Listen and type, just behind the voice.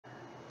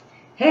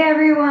Hey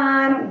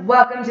everyone,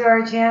 welcome to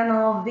our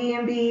channel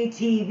V&B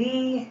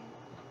TV.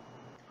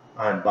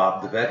 I'm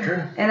Bob the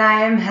Veteran. And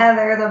I am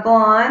Heather the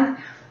Blonde.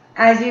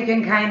 As you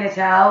can kind of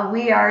tell,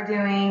 we are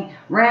doing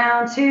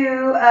round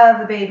 2 of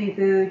the baby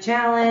food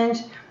challenge.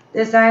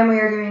 This time we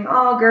are doing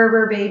all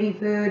Gerber baby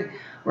food.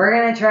 We're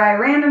going to try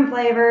random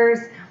flavors,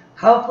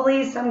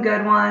 hopefully some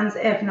good ones,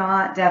 if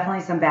not,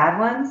 definitely some bad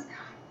ones.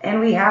 And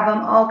we have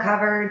them all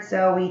covered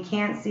so we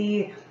can't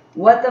see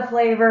what the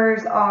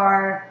flavors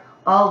are.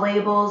 All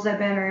labels have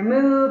been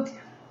removed,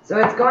 so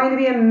it's going to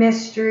be a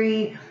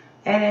mystery.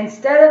 And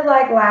instead of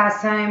like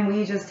last time,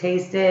 we just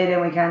tasted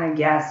and we kind of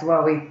guessed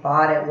what we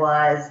thought it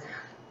was,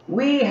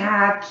 we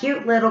have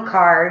cute little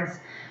cards.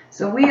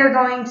 So we are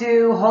going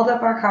to hold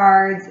up our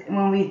cards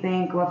when we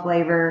think what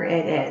flavor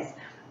it is.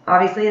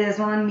 Obviously, this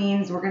one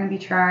means we're going to be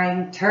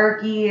trying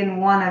turkey in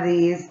one of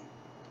these.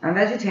 I'm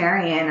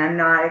vegetarian. I'm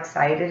not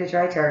excited to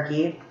try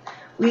turkey.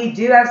 We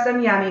do have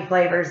some yummy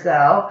flavors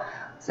though.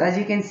 So as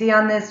you can see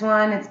on this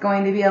one, it's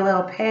going to be a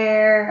little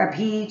pear, a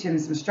peach, and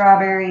some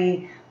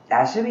strawberry.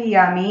 That should be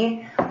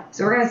yummy.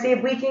 So we're going to see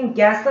if we can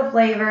guess the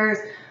flavors.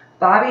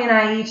 Bobby and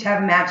I each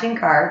have matching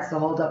cards, so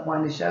hold up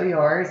one to show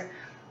yours.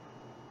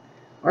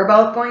 We're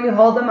both going to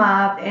hold them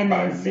up and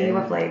then see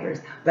what flavors.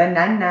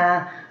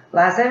 Banana.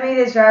 Last time we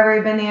did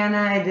strawberry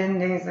banana, it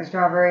didn't taste like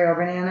strawberry or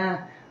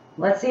banana.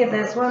 Let's see if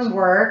this one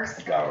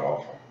works. God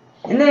awful.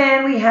 And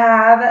then we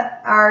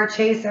have our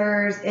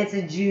chasers. It's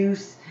a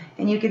juice.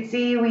 And you can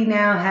see we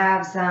now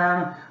have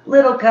some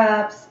little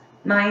cups.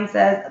 Mine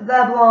says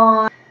the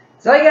Blonde.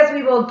 So I guess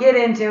we will get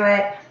into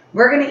it.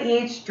 We're going to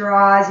each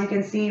draw. As you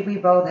can see, we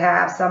both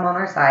have some on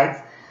our sides.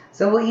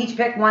 So we'll each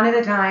pick one at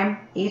a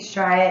time, each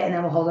try it, and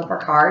then we'll hold up our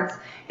cards.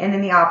 And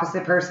then the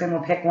opposite person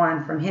will pick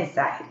one from his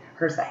side,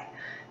 her side.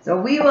 So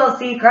we will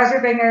see. Cross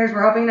your fingers.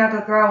 We're hoping not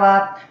to throw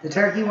up. The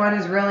turkey one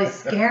is really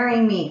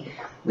scaring me.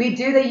 We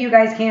do that you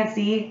guys can't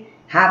see.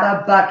 Have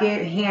a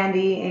bucket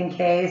handy in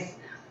case.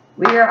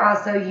 We are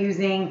also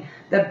using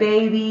the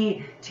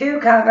baby to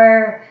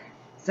cover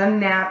some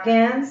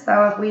napkins.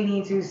 So if we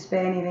need to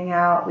spit anything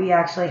out, we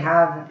actually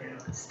have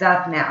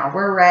stuff now.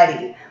 We're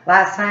ready.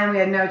 Last time we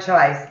had no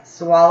choice.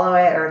 Swallow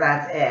it or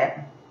that's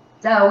it.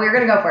 So we're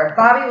going to go for it.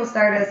 Bobby will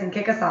start us and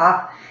kick us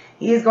off.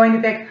 He is going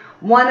to pick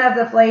one of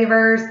the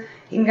flavors.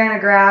 He can kind of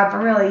grab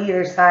from really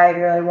either side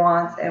he really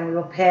wants, and we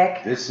will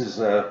pick. This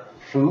is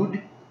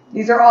food?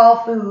 These are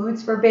all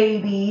foods for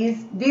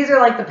babies. These are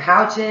like the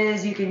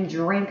pouches. You can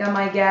drink them,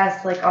 I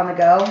guess, like on the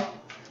go.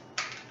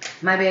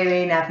 My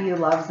baby nephew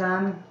loves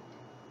them.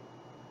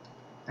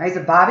 All right,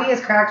 so Bobby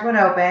has cracked one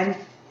open.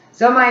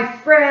 So my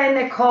friend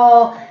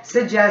Nicole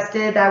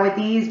suggested that with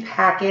these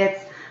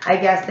packets, I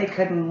guess they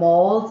could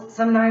mold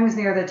sometimes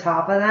near the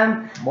top of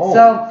them. Mold.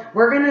 So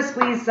we're going to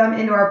squeeze some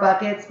into our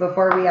buckets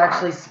before we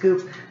actually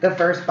scoop the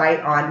first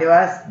bite onto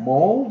us.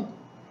 Mold?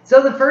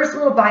 So the first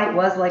little bite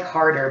was like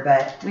harder,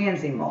 but we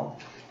didn't see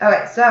mold.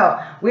 Okay, so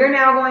we're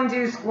now going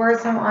to squirt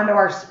some onto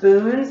our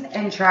spoons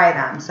and try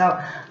them.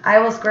 So I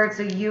will squirt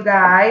so you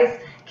guys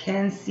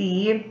can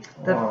see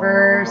the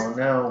first.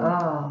 No.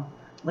 Oh,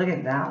 look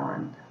at that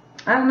one.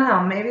 I don't know.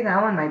 Maybe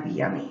that one might be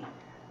yummy.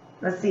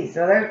 Let's see.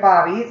 So there's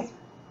Bobby's.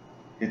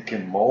 It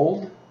can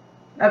mold?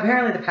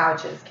 Apparently the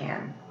pouches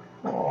can.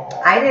 Oh.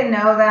 I didn't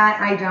know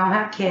that. I don't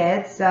have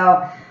kids,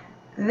 so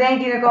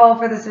thank you, Nicole,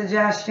 for the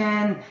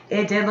suggestion.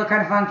 It did look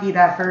kind of funky,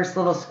 that first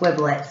little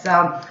squibblet.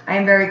 So I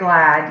am very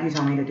glad you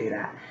told me to do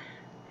that.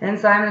 And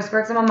so I'm going to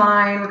squirt some of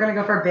mine. We're going to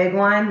go for a big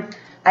one.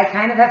 I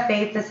kind of have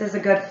faith this is a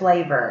good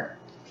flavor.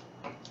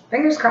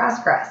 Fingers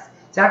crossed for us.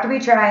 So after we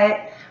try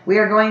it, we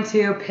are going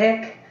to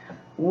pick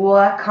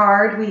what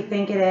card we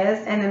think it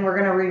is, and then we're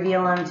going to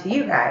reveal them to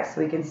you guys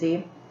so we can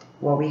see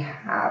what we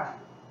have.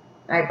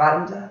 All right,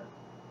 bottoms up.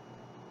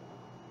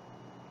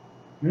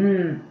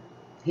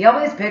 He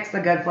always picks the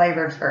good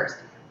flavors first.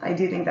 I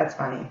do think that's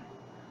funny.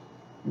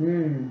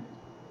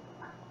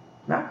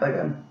 Not really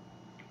good.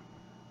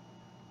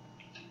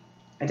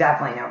 I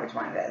definitely know which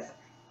one it is.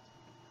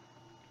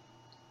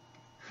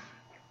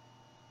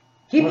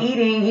 Keep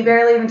eating. He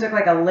barely even took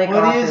like a lick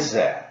off. What is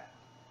that?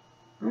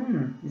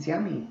 It's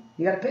yummy.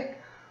 You gotta pick.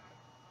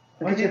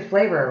 Look at your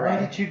flavor, right?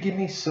 Why did you give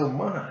me so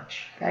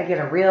much? Gotta get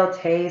a real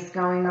taste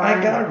going on.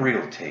 I got a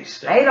real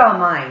taste. I ate all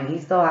mine. He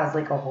still has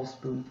like a whole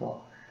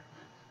spoonful.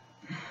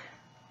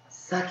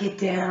 Suck it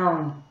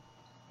down.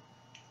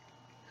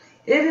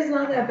 It is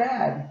not that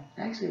bad.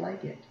 I actually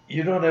like it.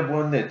 You don't have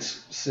one that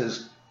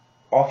says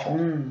awful.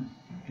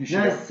 You should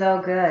No, have. it's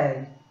so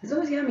good. This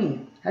one's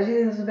yummy. How do you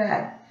think this is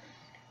bad?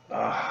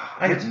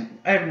 I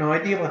have no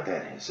idea what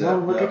that is. Well,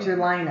 look at your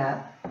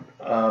lineup.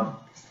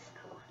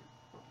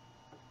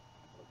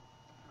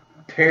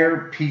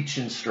 Pear, peach,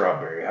 and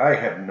strawberry. I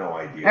have no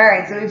idea. All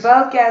right, so we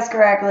both guessed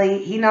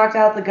correctly. He knocked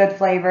out the good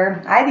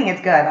flavor. I think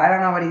it's good. I don't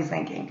know what he's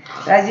thinking.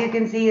 But as you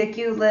can see, the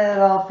cute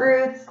little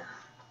fruits.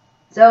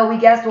 So we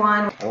guessed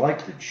one. I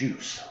like the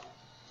juice.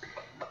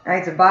 All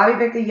right, so Bobby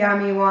picked the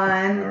yummy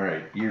one. All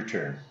right, your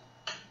turn.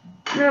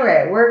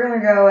 Okay, we're going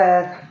to go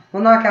with,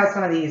 we'll knock out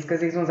some of these because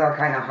these ones are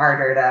kind of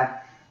harder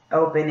to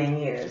open and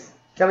use.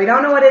 So we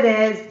don't know what it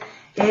is.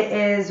 It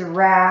is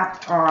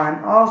wrapped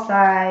on all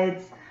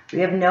sides. We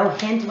have no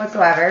hint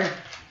whatsoever.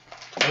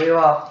 We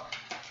will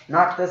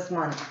knock this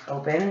one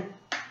open.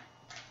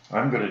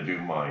 I'm gonna do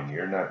mine.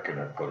 You're not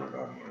gonna put it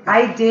on yours.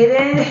 I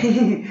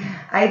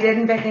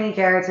didn't pick any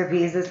carrots or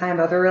peas this time.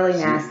 Both are really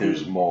nasty. See if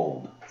there's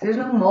mold. There's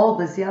no mold,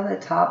 but see how the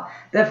top,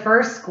 the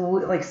first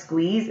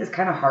squeeze is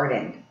kind of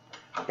hardened.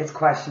 It's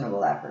questionable,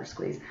 that first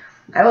squeeze.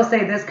 I will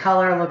say this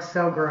color looks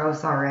so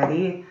gross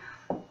already.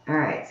 All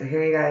right, so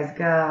here you guys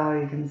go.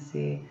 You can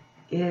see,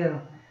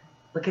 ew,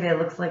 look at it. It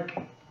looks like,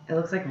 I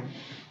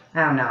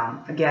don't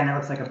know. Again, it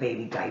looks like a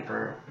baby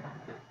diaper.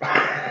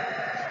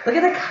 Look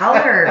at the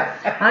color.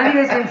 I don't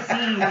know if you guys can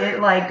see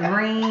it, like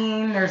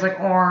green. There's like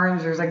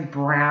orange. There's like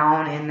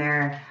brown in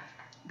there.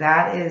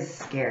 That is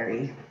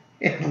scary.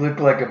 It looked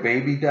like a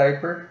baby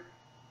diaper.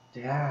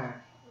 Yeah.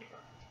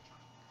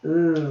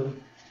 Ooh.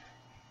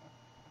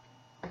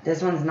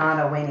 This one's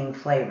not a winning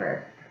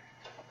flavor.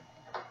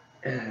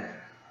 Ugh.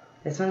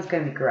 This one's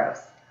going to be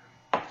gross.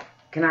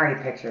 Can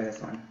already picture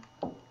this one.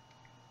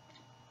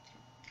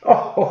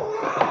 Oh.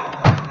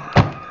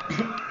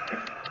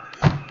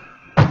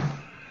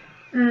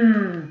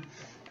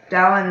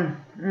 That one.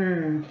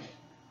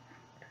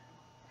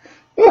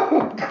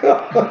 Oh,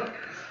 God.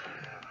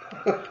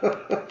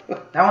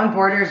 That one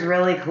borders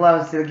really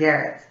close to the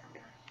carrots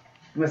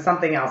with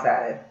something else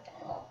added.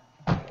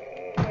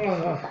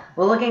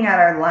 Well, looking at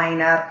our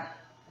lineup,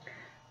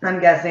 I'm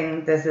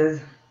guessing this is.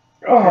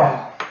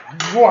 Oh,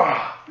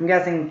 wow. I'm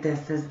guessing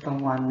this is the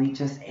one we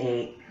just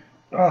ate.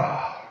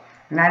 Oh.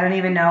 And I don't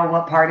even know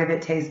what part of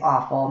it tastes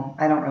awful.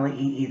 I don't really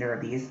eat either of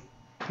these.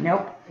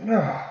 Nope.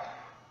 Oh.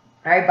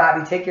 All right,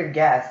 Bobby, take your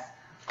guess.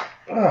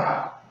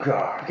 Oh,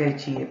 God. Okay,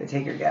 cheat, but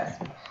take your guess.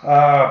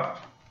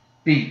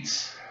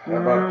 Beets. How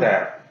about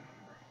that?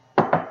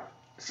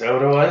 Is that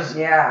what it was?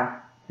 Yeah.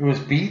 It was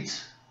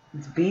beets?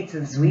 It's beets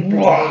and sweet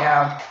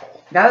potato.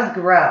 That was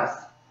gross.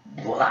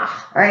 All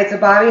right, so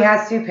Bobby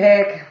has to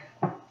pick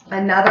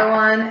another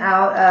one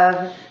out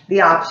of the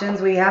options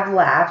we have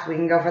left. We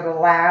can go for the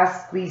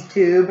last squeeze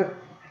tube.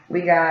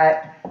 We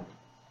got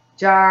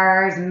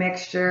jars,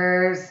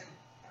 mixtures.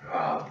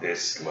 Oh,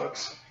 this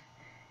looks...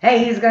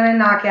 Hey, he's going to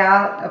knock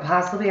out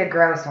possibly a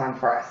gross one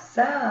for us.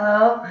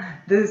 So,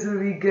 this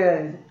will be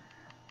good.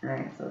 All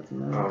right, so let's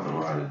move. I don't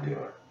know how to do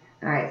it.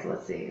 All right, so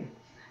let's see.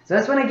 So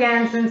this one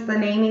again, since the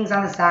naming's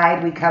on the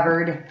side, we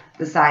covered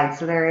the side.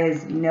 So there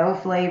is no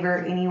flavor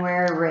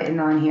anywhere written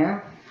on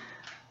here.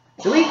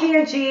 So we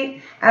can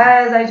cheat.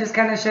 As I just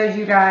kind of showed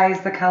you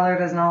guys, the color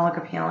does not look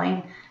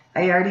appealing.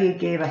 I already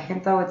gave a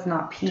hint though, it's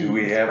not peas. Do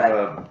we have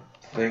a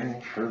thing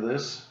for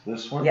this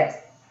one?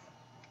 Yes.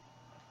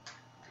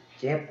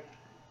 Yep.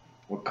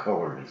 What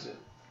color is it?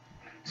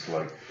 It's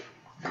like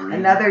green.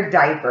 Another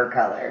diaper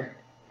color.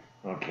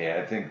 Okay,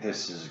 I think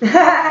this is...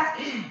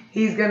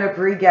 He's going to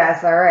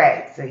pre-guess. All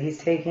right, so he's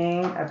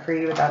taking a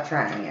pre without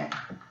trying it.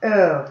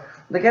 Oh,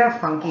 look at how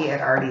funky it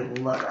already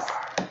looks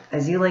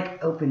as you,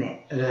 like, open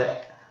it.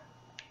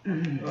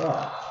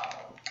 Ugh.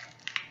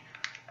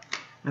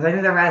 I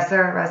think the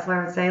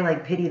wrestler would say,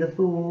 like, pity the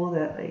fool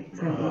that, like, he's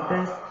going to eat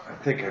this. I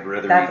think I'd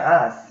rather That's eat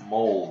us.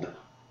 mold.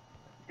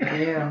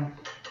 Yeah.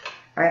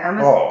 All right, I'm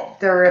going to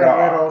stir it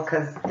a little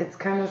because it's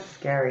kind of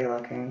scary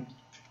looking.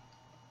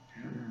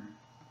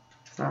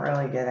 It's not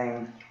really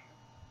getting...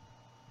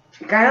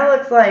 It kind of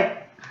looks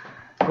like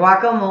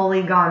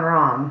guacamole gone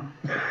wrong.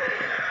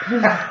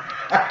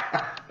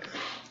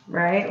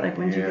 Right? Like,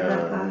 when you get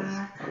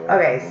that?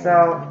 Okay,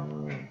 so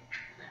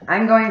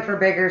I'm going for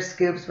bigger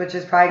scoops, which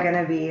is probably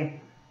going to be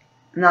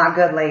not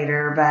good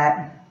later,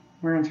 but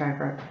we're going to try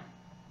for it.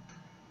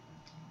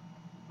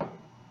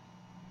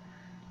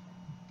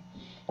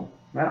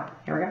 Well,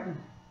 here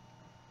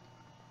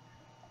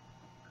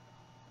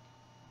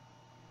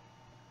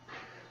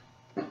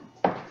we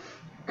go.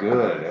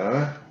 Good,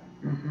 huh?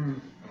 Mm-hmm.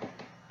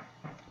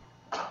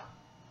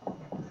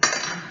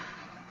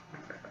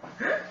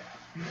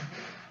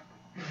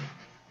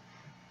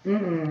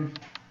 Mm-mm.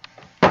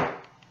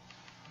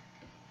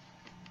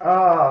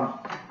 Oh.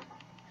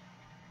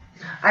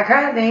 I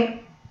kind of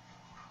think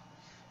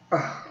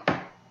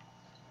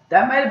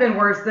that might have been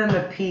worse than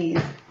the peas.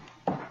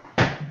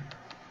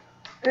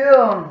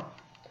 Ew.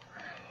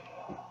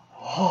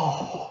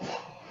 Oh.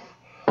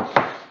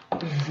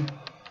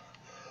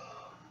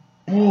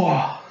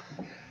 Whoa.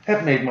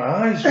 That made my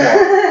eyes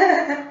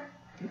water.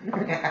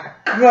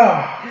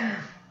 God.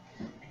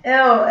 Ew,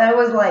 it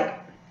was like,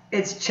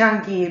 it's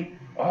chunky,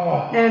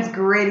 and it's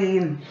gritty,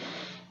 and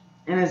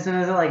as soon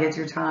as it like hits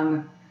your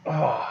tongue,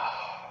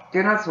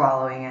 you're not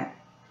swallowing it.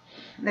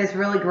 It's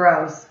really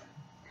gross.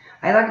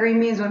 I thought green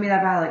beans wouldn't be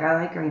that bad. Like,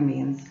 I like green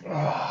beans.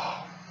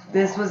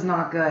 This was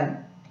not good.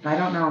 I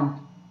don't know.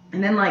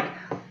 And then, like,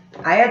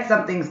 I had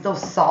something still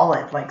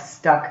solid, like,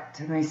 stuck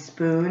to my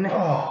spoon.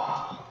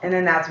 And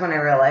then that's when I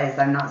realized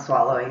I'm not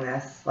swallowing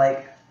this.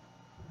 Like,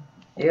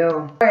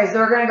 ew. Okay, so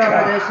we're going to go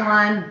for this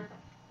one.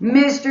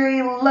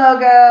 Mystery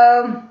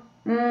logo.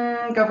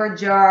 Go for a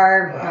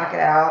jar. Knock it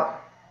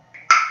out.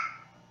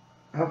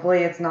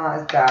 Hopefully it's not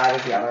as bad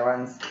as the other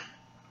ones.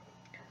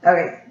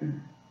 Okay.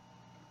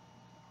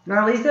 Or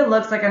at least it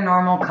looks like a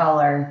normal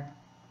color.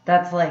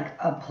 That's like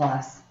a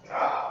plus.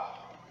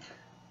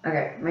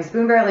 Okay, my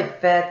spoon barely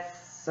fits,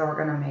 so we're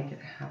gonna make it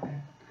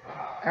happen.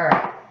 All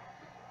right.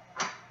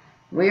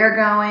 We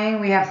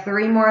have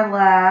 3 more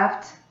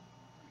left.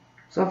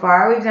 So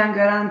far, we've done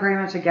good on pretty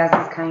much the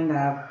guesses, kind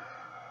of.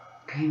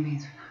 Green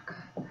beans are not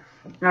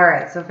good. All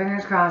right, so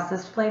fingers crossed.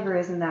 This flavor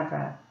isn't that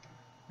bad.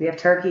 We have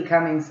turkey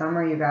coming.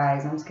 Summer, you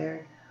guys. I'm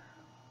scared.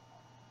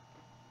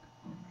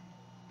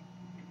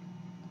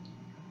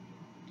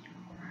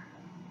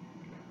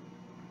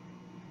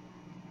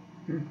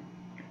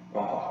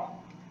 Oh.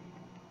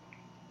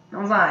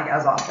 It's not like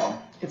as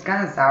awful. It's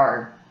kind of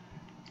sour.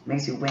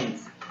 Makes you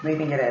wince. What do you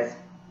think it is?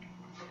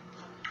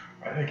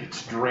 I think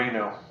it's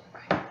Drano.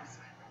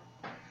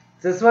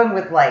 This one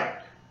with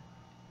like,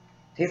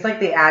 tastes like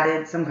they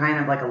added some kind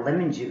of like a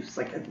lemon juice.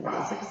 Like it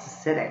looks like it's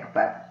acidic,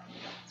 but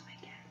let's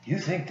make it. You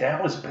think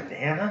that was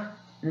banana?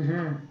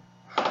 Mm-hmm.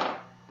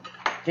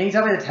 Can you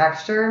tell me the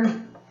texture?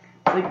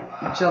 It's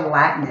like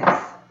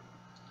gelatinous.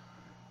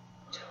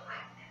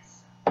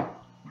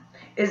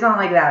 It's not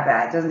like that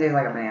bad. It doesn't taste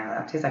like a banana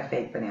though. It tastes like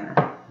fake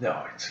banana.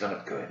 No, it's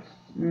not good.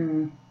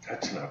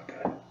 That's not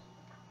good.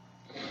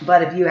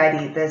 But if you had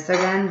to eat this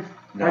again,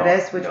 or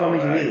this, which one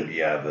would you eat?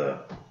 Yeah, the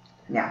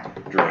Yeah.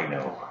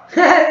 Drano.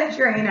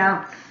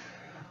 Drano.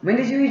 When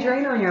did you eat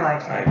Drano in your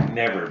lifetime? I've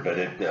never, but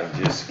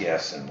I'm just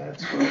guessing.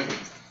 That's what it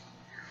is.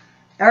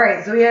 All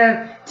right, so we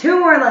have 2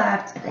 more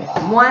left.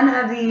 One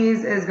of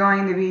these is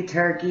going to be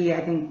turkey.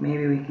 I think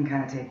maybe we can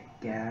kind of take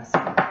a guess.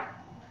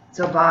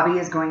 So Bobby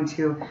is going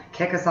to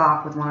kick us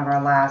off with one of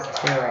our last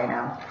 2 right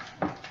now.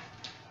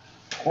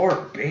 Poor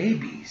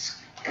babies.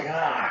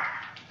 God.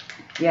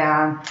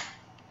 Yeah.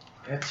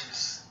 That's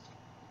just...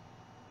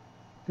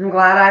 I'm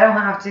glad I don't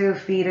have to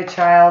feed a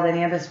child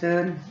any of this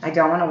food. I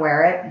don't want to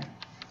wear it.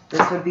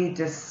 This would be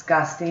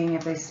disgusting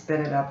if they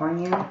spit it up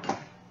on you.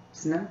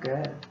 It's not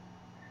good.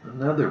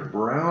 Another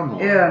brown one.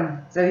 Yeah.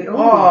 So,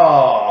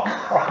 Oh.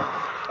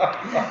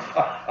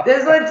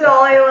 This one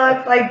totally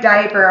looks like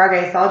diaper.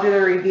 Okay, so I'll do the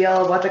reveal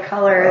of what the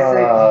color is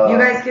so you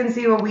guys can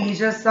see what we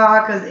just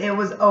saw because it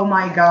was, oh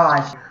my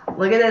gosh.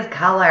 Look at this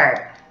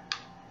color.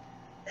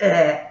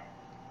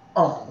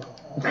 Oh.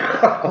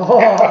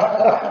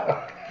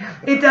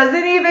 It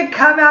doesn't even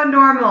come out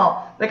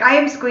normal. Like I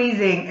am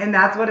squeezing and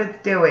that's what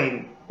it's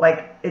doing.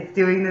 Like it's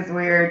doing this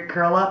weird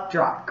curl up,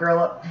 drop, curl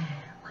up.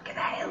 Look at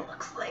that. It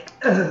looks like,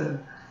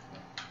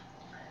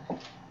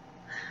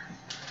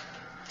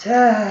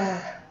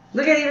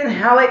 Look at even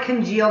how it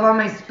congealed on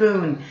my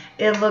spoon.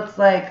 It looks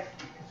like,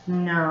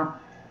 no.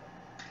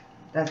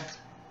 That's,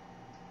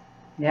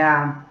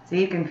 yeah. See,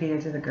 you can feed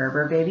it to the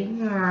Gerber baby.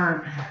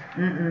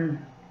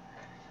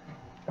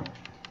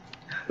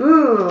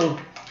 Ooh.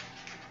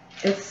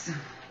 It's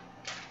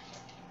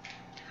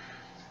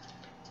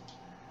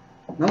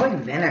not like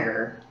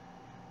vinegar.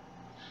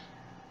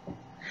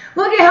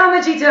 Look at how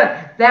much he took.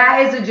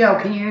 That is a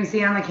joke. Can you even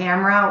see on the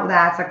camera?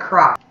 That's a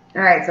crop.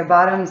 All right, so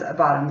bottoms up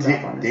on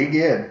this. Dig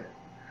in.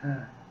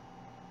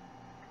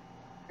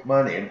 Come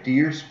on, empty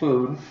your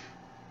spoon.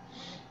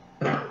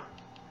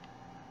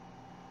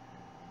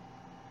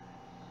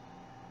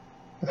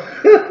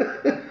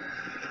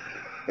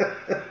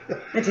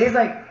 It tastes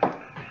like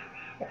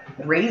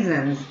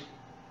raisins.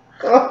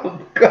 Oh,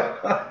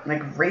 God.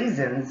 Like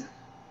raisins.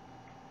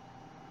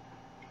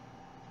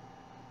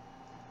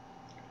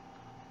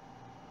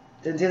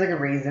 It tastes like a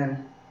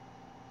raisin.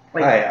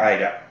 Like,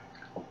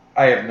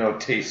 I have no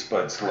taste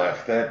buds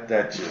left.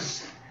 That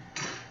just...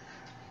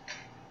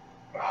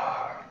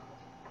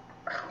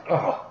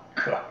 Oh,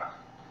 God.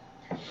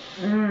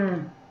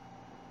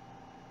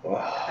 Oh.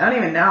 I don't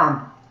even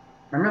know.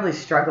 I'm really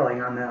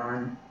struggling on that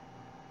one.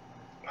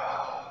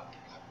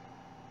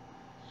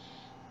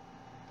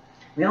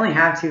 We only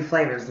have 2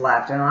 flavors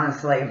left, and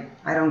honestly,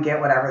 I don't get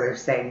whatever they're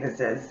saying this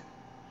is. It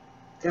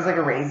tastes like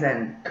a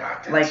raisin. God,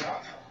 that's like,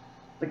 awful.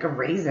 Like a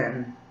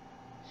raisin.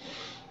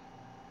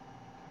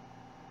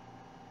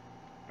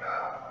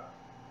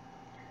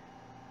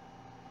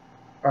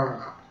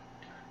 Oh.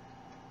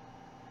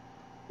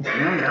 I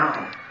don't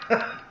know.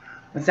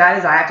 What's sad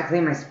is I have to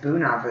clean my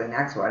spoon off for the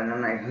next one, and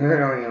I'm like, I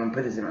don't even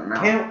put this in my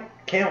mouth.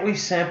 Can't we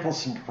sample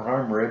some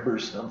prime rib or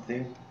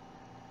something?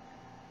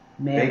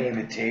 Maybe.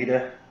 Baked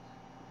potato.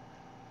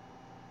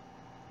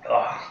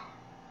 Oh.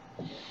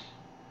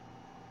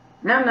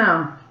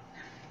 No.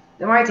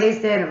 The more I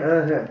taste it,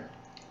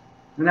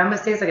 it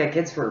almost tastes like a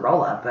kid's fruit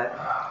roll-up, but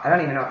I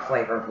don't even know what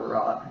flavor of fruit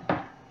roll-up.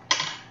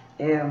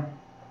 Ew.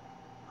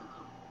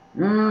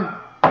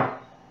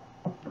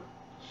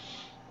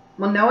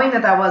 Well, knowing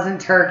that wasn't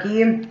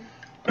turkey,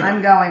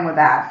 I'm going with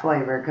that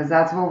flavor because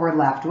that's what we're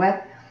left with.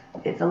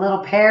 It's a little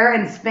pear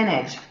and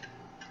spinach.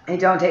 I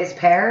don't taste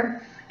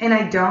pear and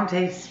I don't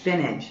taste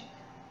spinach.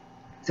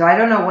 So I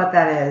don't know what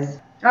that is.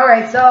 All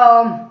right,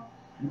 so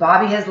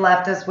Bobby has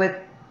left us with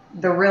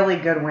the really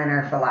good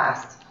winner for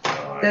last.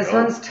 This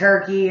one's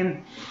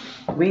turkey.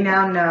 We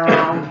now know.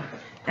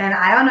 And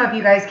I don't know if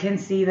you guys can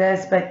see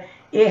this, but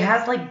it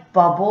has like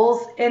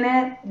bubbles in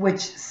it,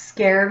 which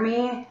scare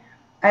me.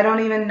 I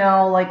don't even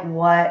know like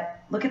what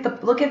look at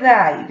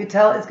that. You could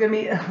tell it's gonna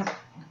be.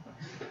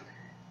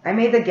 I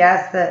made the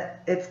guess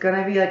that it's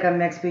gonna be like a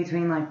mix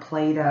between like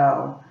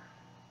Play-Doh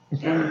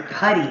and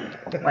putty,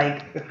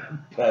 like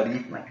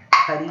Putty. like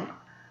putty.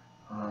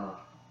 Oh.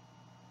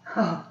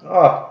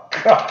 Oh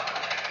God.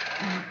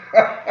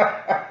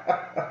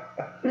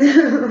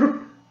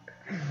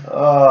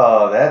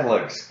 Oh, that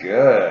looks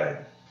good.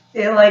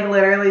 It like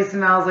literally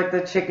smells like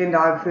the chicken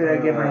dog food I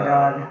give my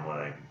dog. Oh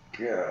my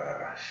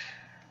gosh.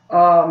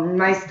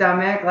 My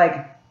stomach,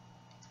 like,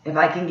 if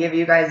I can give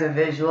you guys a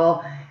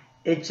visual,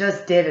 it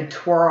just did a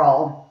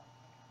twirl.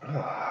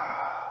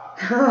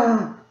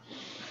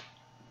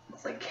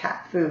 It's like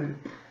cat food.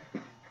 I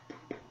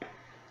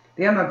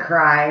think I'm gonna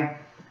cry.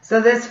 So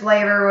this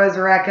flavor was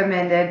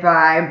recommended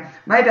by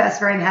my best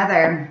friend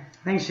Heather.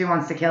 I think she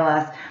wants to kill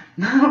us.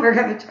 We're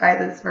gonna try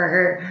this for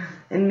her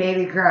and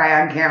maybe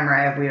cry on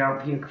camera if we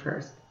don't puke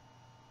first.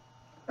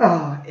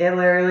 Oh,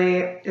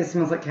 it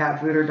smells like cat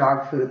food or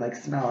dog food. Like,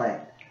 smell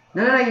it.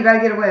 No, you gotta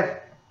get a whiff.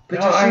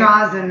 Put your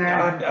schnoz in there.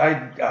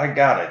 I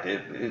got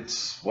it.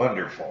 It's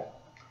wonderful.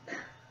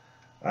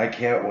 I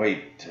can't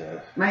wait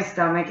to. My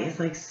stomach is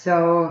like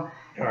so.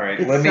 All right,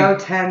 it's so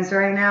tense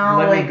right now.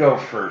 Let me go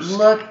first.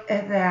 Look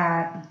at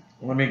that.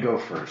 Let me go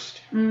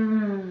first.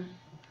 No,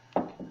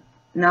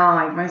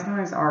 like my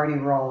stomach's already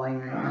rolling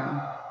right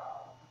now.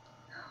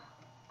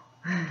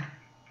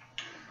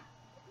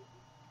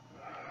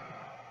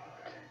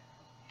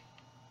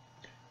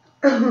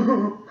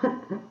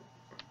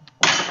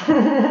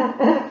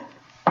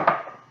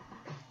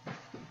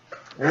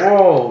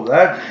 Whoa,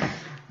 that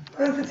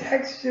was the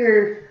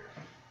texture.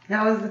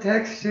 That was the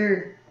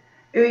texture.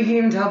 You can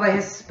even tell by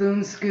his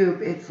spoon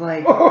scoop. It's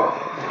like, I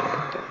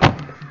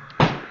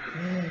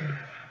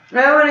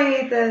want to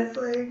eat this.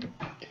 Like,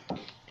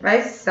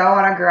 I so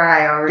want to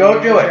cry over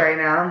Don't do it right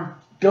now.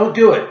 Don't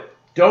do it.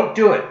 Don't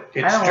do it.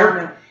 It's I don't turkey.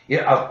 want it.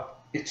 Yeah,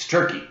 it's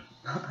turkey.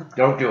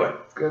 Don't do it.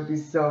 It's gonna be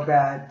so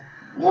bad.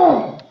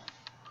 Wow.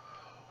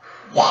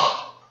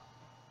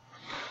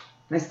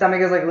 My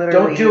stomach is like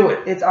literally. Don't do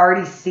it. It's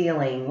already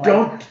sealing. Like,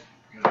 Don't.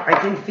 I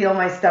can feel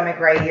my stomach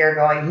right here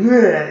going.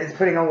 It's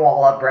putting a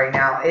wall up right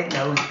now. It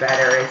knows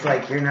better. It's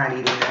like, you're not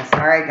eating this.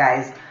 All right,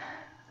 guys.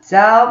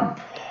 So,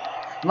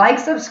 like,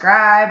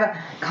 subscribe,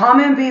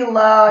 comment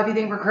below if you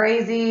think we're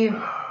crazy.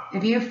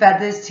 If you fed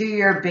this to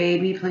your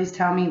baby, please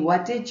tell me,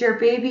 what did your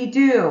baby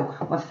do?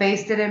 What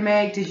face did it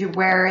make? Did you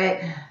wear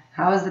it?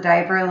 How was the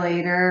diaper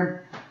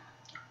later?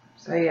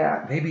 So,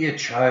 yeah. Maybe a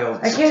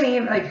child. I can't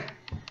even, like.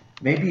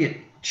 Maybe it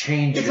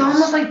changes. It's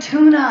almost like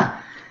tuna.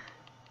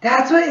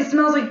 That's what it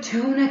smells like,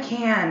 tuna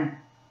can.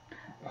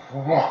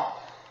 My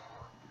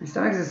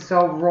stomach is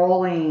so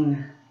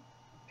rolling.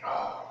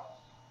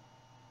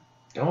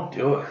 Don't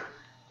do it.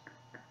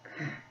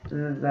 This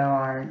is so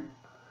hard.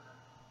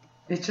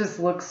 It just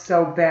looks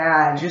so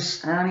bad.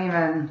 Just I don't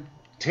even.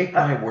 Take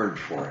my word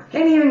for it.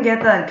 Can't even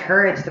get the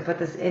courage to put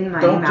this in my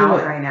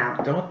mouth right now.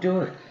 Don't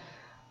do it.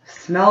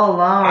 Smell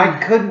alone. I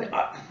couldn't.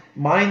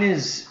 Mine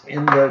is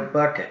in the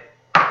bucket.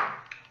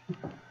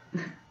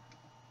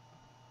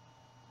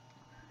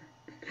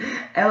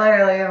 I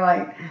literally am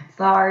like, it's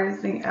the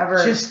hardest thing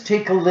ever. Just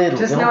take a little.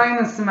 Just knowing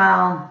the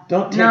smell.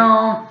 Don't take.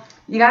 No,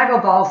 you gotta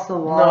go balls to the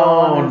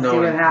wall and see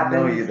what happens.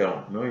 No, you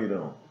don't. No, you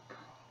don't.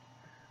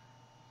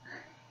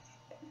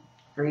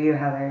 For you,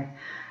 Heather.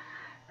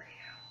 For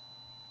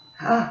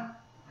you.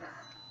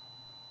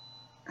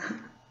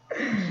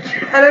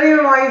 I don't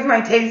even want to use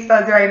my taste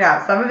buds right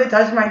now. Some of it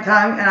touched my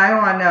tongue, and I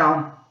want to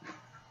know.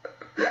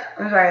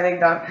 I'm sorry. I think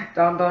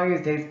don't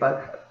use taste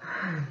buds.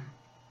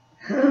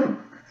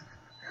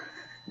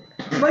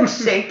 I'm like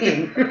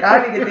shaking.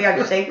 God, you can see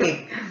I'm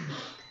shaking.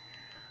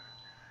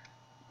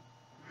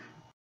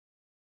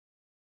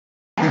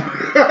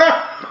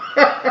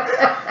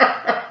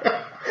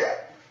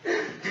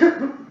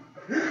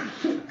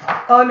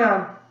 Oh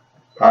no.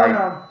 Oh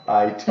no.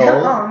 I told.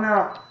 Oh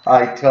no.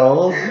 I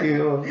told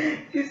you.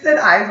 You said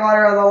eyes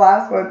water on the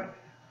last one.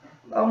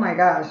 Oh my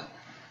gosh.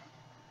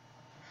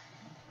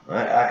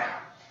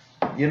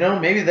 You know,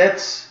 maybe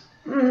that's.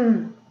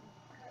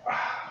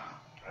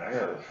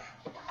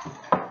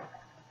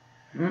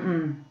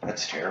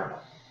 That's terrible.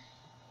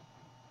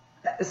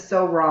 That is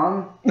so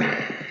wrong.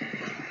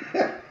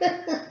 I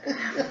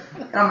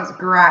almost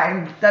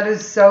cried. That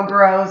is so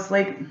gross.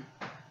 Like,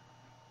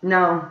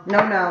 no.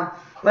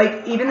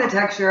 Like, even the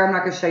texture, I'm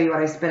not going to show you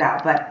what I spit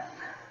out, but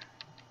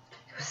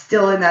it was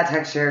still in that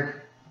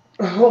texture.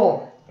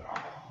 Oh,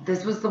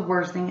 this was the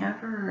worst thing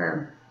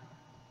ever.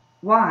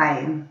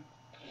 Why?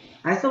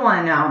 I still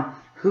want to know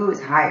who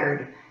is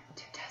hired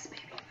to test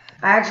baby food.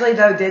 I actually,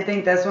 though, did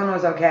think this one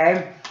was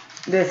okay.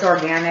 This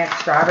organic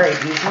strawberry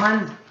peach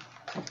one.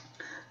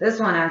 This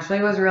one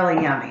actually was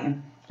really yummy.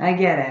 I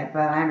get it,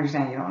 but I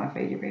understand you don't want to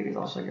feed your babies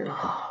all sugar.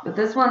 But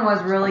this one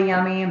was really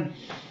yummy.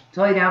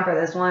 Totally down for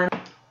this one.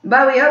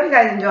 But we hope you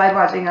guys enjoyed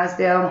watching us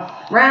do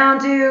round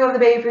 2 of the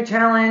baby food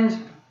challenge.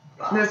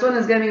 This one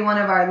is going to be one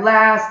of our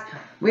last.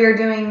 We are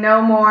doing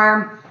no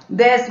more.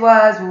 This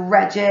was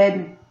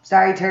wretched.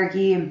 Sorry,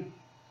 turkey.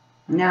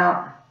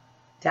 No,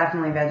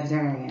 definitely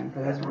vegetarian for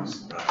this one.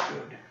 It's not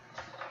good.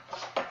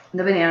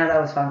 The banana,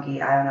 though, was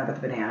funky. I don't know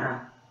about the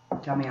banana.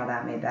 Tell me how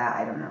that made that.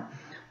 I don't know.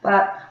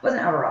 But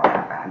wasn't overall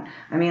that bad.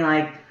 I mean,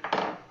 like,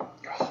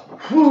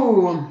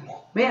 whew.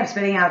 We ended up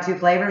spitting out 2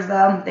 flavors,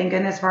 though. Thank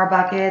goodness for our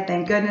bucket.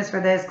 Thank goodness for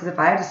this, because if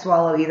I had to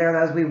swallow either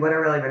of those, we would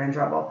have really been in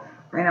trouble.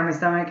 Right now, my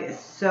stomach is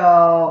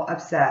so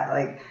upset.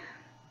 Like,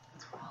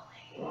 it's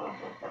rolling.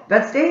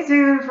 But stay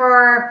tuned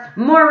for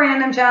more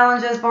random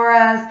challenges for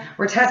us.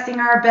 We're testing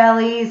our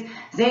bellies,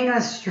 seeing the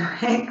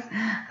strength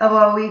of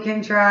what we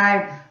can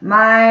try.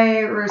 My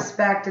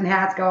respect and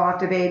hats go off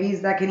to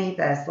babies that can eat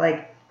this.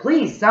 Like,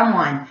 please,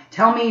 someone,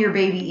 tell me your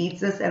baby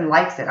eats this and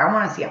likes it. I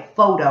want to see a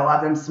photo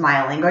of them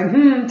smiling,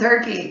 going,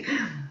 turkey.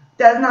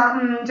 Does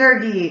not,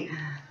 turkey.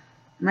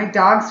 My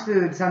dog's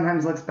food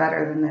sometimes looks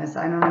better than this.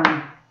 I don't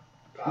know.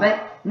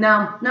 But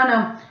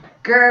no.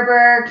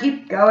 Gerber,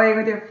 keep going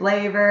with your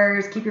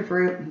flavors. Keep your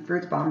fruit.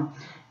 Fruit's bomb.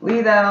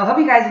 We, though, hope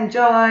you guys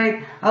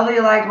enjoyed. Hopefully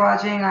you liked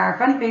watching our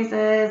funny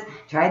faces.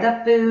 Try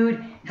the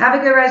food. Have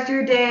a good rest of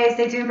your day.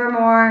 Stay tuned for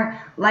more.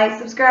 Like,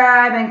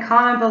 subscribe, and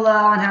comment below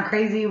on how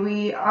crazy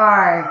we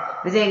are.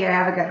 But take care.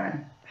 Have a good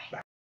one.